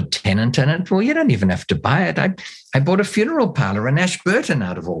without a tenant in it? Well, you don't even have to buy it. I bought a funeral parlor in Ashburton,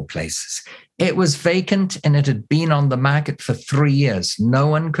 out of all places. It was vacant and it had been on the market for 3 years. No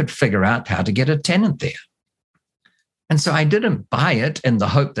one could figure out how to get a tenant there. And so I didn't buy it in the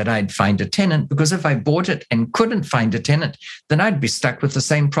hope that I'd find a tenant, because if I bought it and couldn't find a tenant, then I'd be stuck with the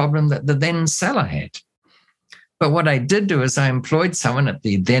same problem that the then seller had. But what I did do is I employed someone at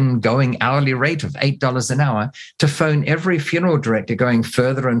the then going hourly rate of $8 an hour to phone every funeral director going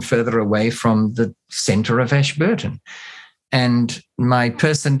further and further away from the center of Ashburton. And my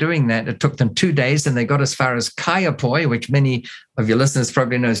person doing that, it took them 2 days, and they got as far as Kaiapoi, which many of your listeners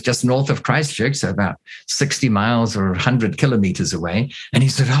probably know is just north of Christchurch, so about 60 miles or 100 kilometers away. And he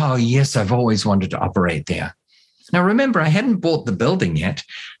said, oh, yes, I've always wanted to operate there. Now, remember, I hadn't bought the building yet.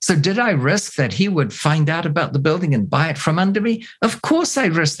 So did I risk that he would find out about the building and buy it from under me? Of course I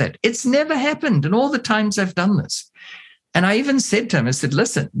risked that. It's never happened in all the times I've done this. And I even said to him, I said,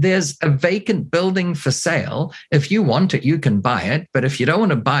 listen, there's a vacant building for sale. If you want it, you can buy it. But if you don't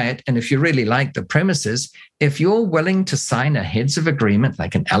want to buy it, and if you really like the premises, if you're willing to sign a heads of agreement,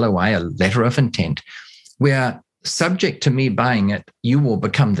 like an LOI, a letter of intent, where subject to me buying it, you will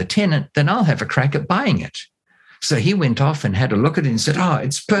become the tenant, then I'll have a crack at buying it. So he went off and had a look at it and said, oh,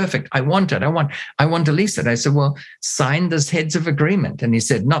 it's perfect. I want it. I want to lease it. I said, well, sign this heads of agreement. And he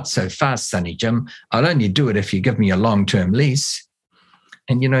said, not so fast, Sonny Jim. I'll only do it if you give me a long-term lease.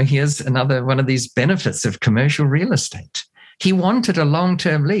 And, here's another one of these benefits of commercial real estate. He wanted a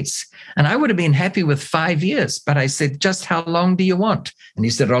long-term lease. And I would have been happy with 5 years. But I said, just how long do you want? And he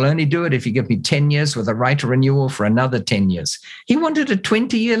said, I'll only do it if you give me 10 years with a right of renewal for another 10 years. He wanted a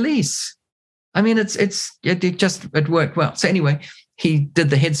 20-year lease. I mean, it worked well. So anyway, he did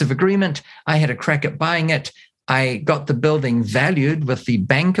the heads of agreement. I had a crack at buying it. I got the building valued with the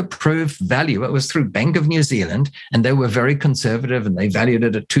bank-approved value. It was through Bank of New Zealand, and they were very conservative, and they valued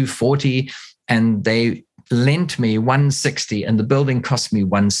it at 240, and they lent me 160, and the building cost me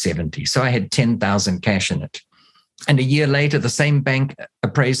 170. So I had 10,000 cash in it. And a year later, the same bank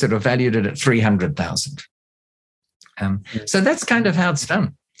appraised it or valued it at 300,000. So that's kind of how it's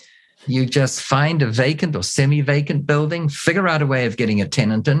done. You just find a vacant or semi-vacant building, figure out a way of getting a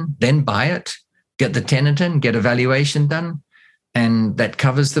tenant in, then buy it, get the tenant in, get a valuation done, and that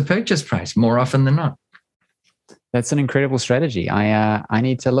covers the purchase price more often than not. That's an incredible strategy. I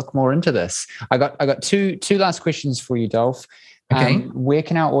need to look more into this. I got two last questions for you, Dolf. Okay. Where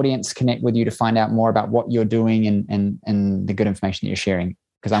can our audience connect with you to find out more about what you're doing and the good information that you're sharing?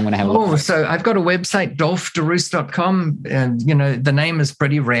 Because I'm going to have a look. So I've got a website, dolfderoos.com. And, the name is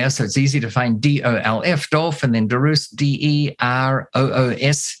pretty rare, so it's easy to find. DOLF, Dolf, and then Deroos, DEROOS,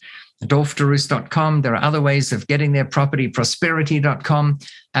 dolfderoos.com. There are other ways of getting there, propertyprosperity.com.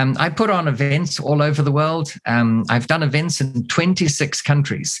 I put on events all over the world. I've done events in 26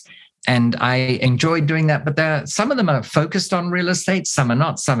 countries. And I enjoy doing that, but some of them are focused on real estate, some are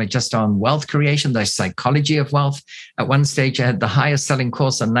not, some are just on wealth creation, the psychology of wealth. At one stage, I had the highest selling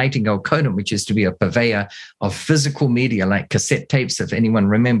course on Nightingale Conant, which is to be a purveyor of physical media like cassette tapes, if anyone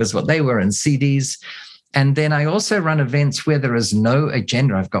remembers what they were, and CDs. And then I also run events where there is no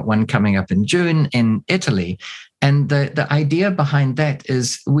agenda. I've got one coming up in June in Italy. And the idea behind that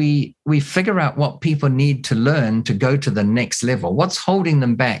is we figure out what people need to learn to go to the next level. What's holding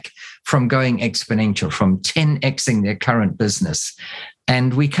them back from going exponential, from 10xing their current business?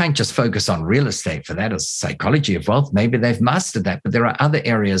 And we can't just focus on real estate for that, or psychology of wealth. Maybe they've mastered that, but there are other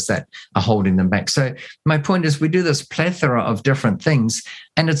areas that are holding them back. So my point is we do this plethora of different things,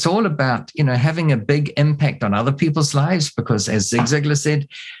 and it's all about, having a big impact on other people's lives, because as Zig Ziglar said,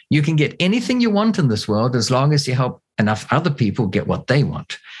 you can get anything you want in this world as long as you help enough other people get what they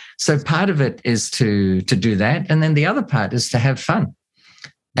want. So part of it is to do that. And then the other part is to have fun.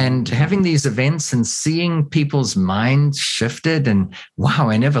 And having these events and seeing people's minds shifted, and wow,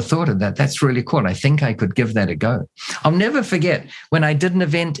 I never thought of that. That's really cool. I think I could give that a go. I'll never forget when I did an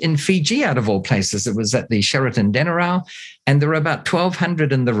event in Fiji, out of all places. It was at the Sheraton Denarau, and there were about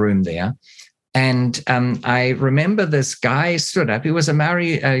 1,200 in the room there. And I remember this guy stood up. He was a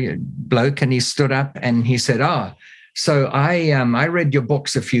Maori bloke, and he stood up and he said, so I read your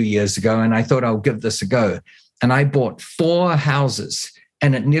books a few years ago, and I thought I'll give this a go. And I bought 4 houses.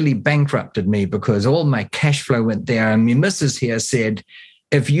 And it nearly bankrupted me because all my cash flow went there. And my missus here said,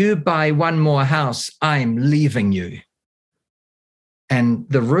 if you buy one more house, I'm leaving you. And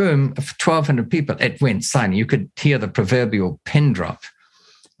the room of 1,200 people, it went silent. You could hear the proverbial pin drop.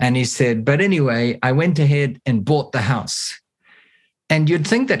 And he said, but anyway, I went ahead and bought the house. And you'd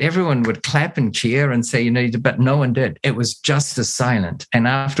think that everyone would clap and cheer and say, but no one did. It was just as silent. And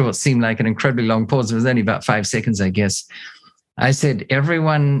after what seemed like an incredibly long pause, it was only about 5 seconds, I guess, I said,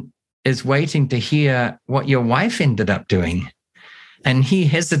 everyone is waiting to hear what your wife ended up doing. And he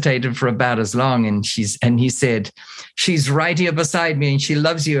hesitated for about as long. And he said, she's right here beside me and she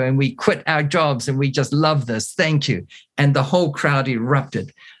loves you. And we quit our jobs and we just love this. Thank you. And the whole crowd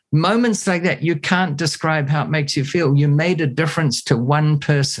erupted. Moments like that, you can't describe how it makes you feel. You made a difference to one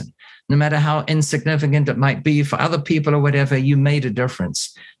person. no matter how insignificant it might be for other people or whatever, you made a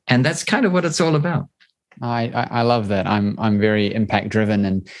difference. And that's kind of what it's all about. I love that. I'm very impact driven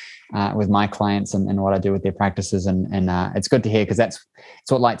and with my clients and what I do with their practices, and it's good to hear, because it's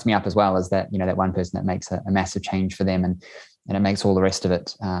what lights me up as well, is that that one person that makes a massive change for them, and it makes all the rest of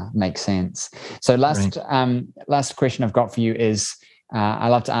it make sense. So last question I've got for you is, I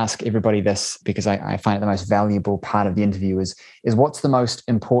love to ask everybody this, because I find it the most valuable part of the interview is what's the most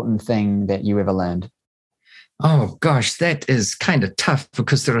important thing that you ever learned? Oh, gosh, that is kind of tough,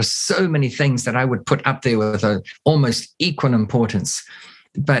 because there are so many things that I would put up there with almost equal importance.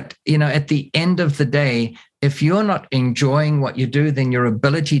 But, at the end of the day, if you're not enjoying what you do, then your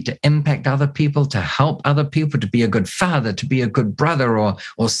ability to impact other people, to help other people, to be a good father, to be a good brother or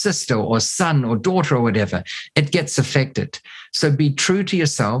sister or son or daughter or whatever, it gets affected. So be true to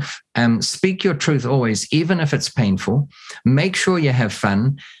yourself, speak your truth always, even if it's painful. Make sure you have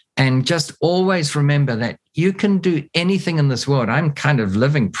fun. And just always remember that you can do anything in this world. I'm kind of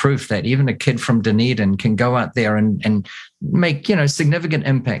living proof that even a kid from Dunedin can go out there and make, significant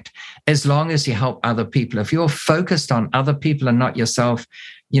impact, as long as you help other people. If you're focused on other people and not yourself,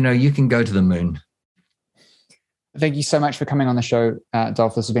 you can go to the moon. Thank you so much for coming on the show,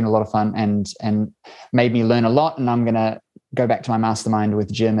 Dolf. This has been a lot of fun and made me learn a lot. And I'm going to go back to my mastermind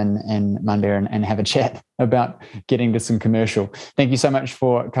with Jim and Munda and have a chat about getting to some commercial. Thank you so much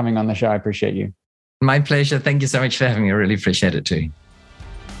for coming on the show. I appreciate you. My pleasure. Thank you so much for having me. I really appreciate it too.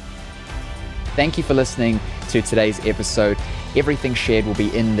 Thank you for listening to today's episode. Everything shared will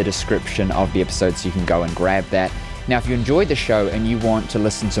be in the description of the episode, so you can go and grab that. Now, if you enjoyed the show and you want to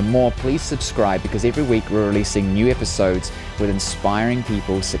listen to more, please subscribe, because every week we're releasing new episodes with inspiring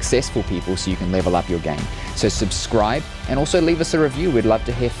people, successful people, so you can level up your game. So subscribe and also leave us a review. We'd love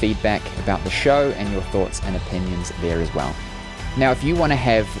to hear feedback about the show and your thoughts and opinions there as well. Now, if you want to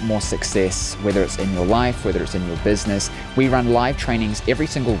have more success, whether it's in your life, whether it's in your business, we run live trainings every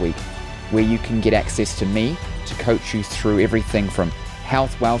single week where you can get access to me to coach you through everything from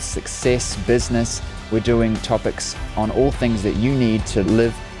health, wealth, success, business. We're doing topics on all things that you need to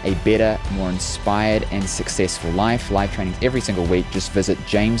live a better, more inspired and successful life. Live trainings every single week. Just visit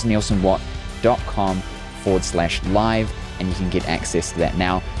jamesnielsenwatt.com/live and you can get access to that.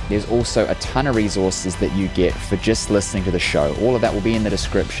 Now, there's also a ton of resources that you get for just listening to the show. All of that will be in the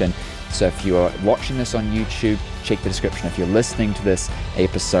description. So if you're watching this on YouTube, check the description. If you're listening to this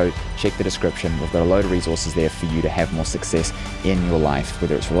episode, check the description. We've got a load of resources there for you to have more success in your life,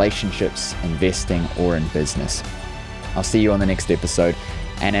 whether it's relationships, investing, or in business. I'll see you on the next episode.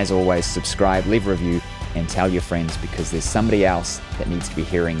 And as always, subscribe, leave a review, and tell your friends, because there's somebody else that needs to be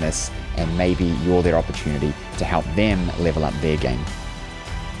hearing this, and maybe you're their opportunity to help them level up their game.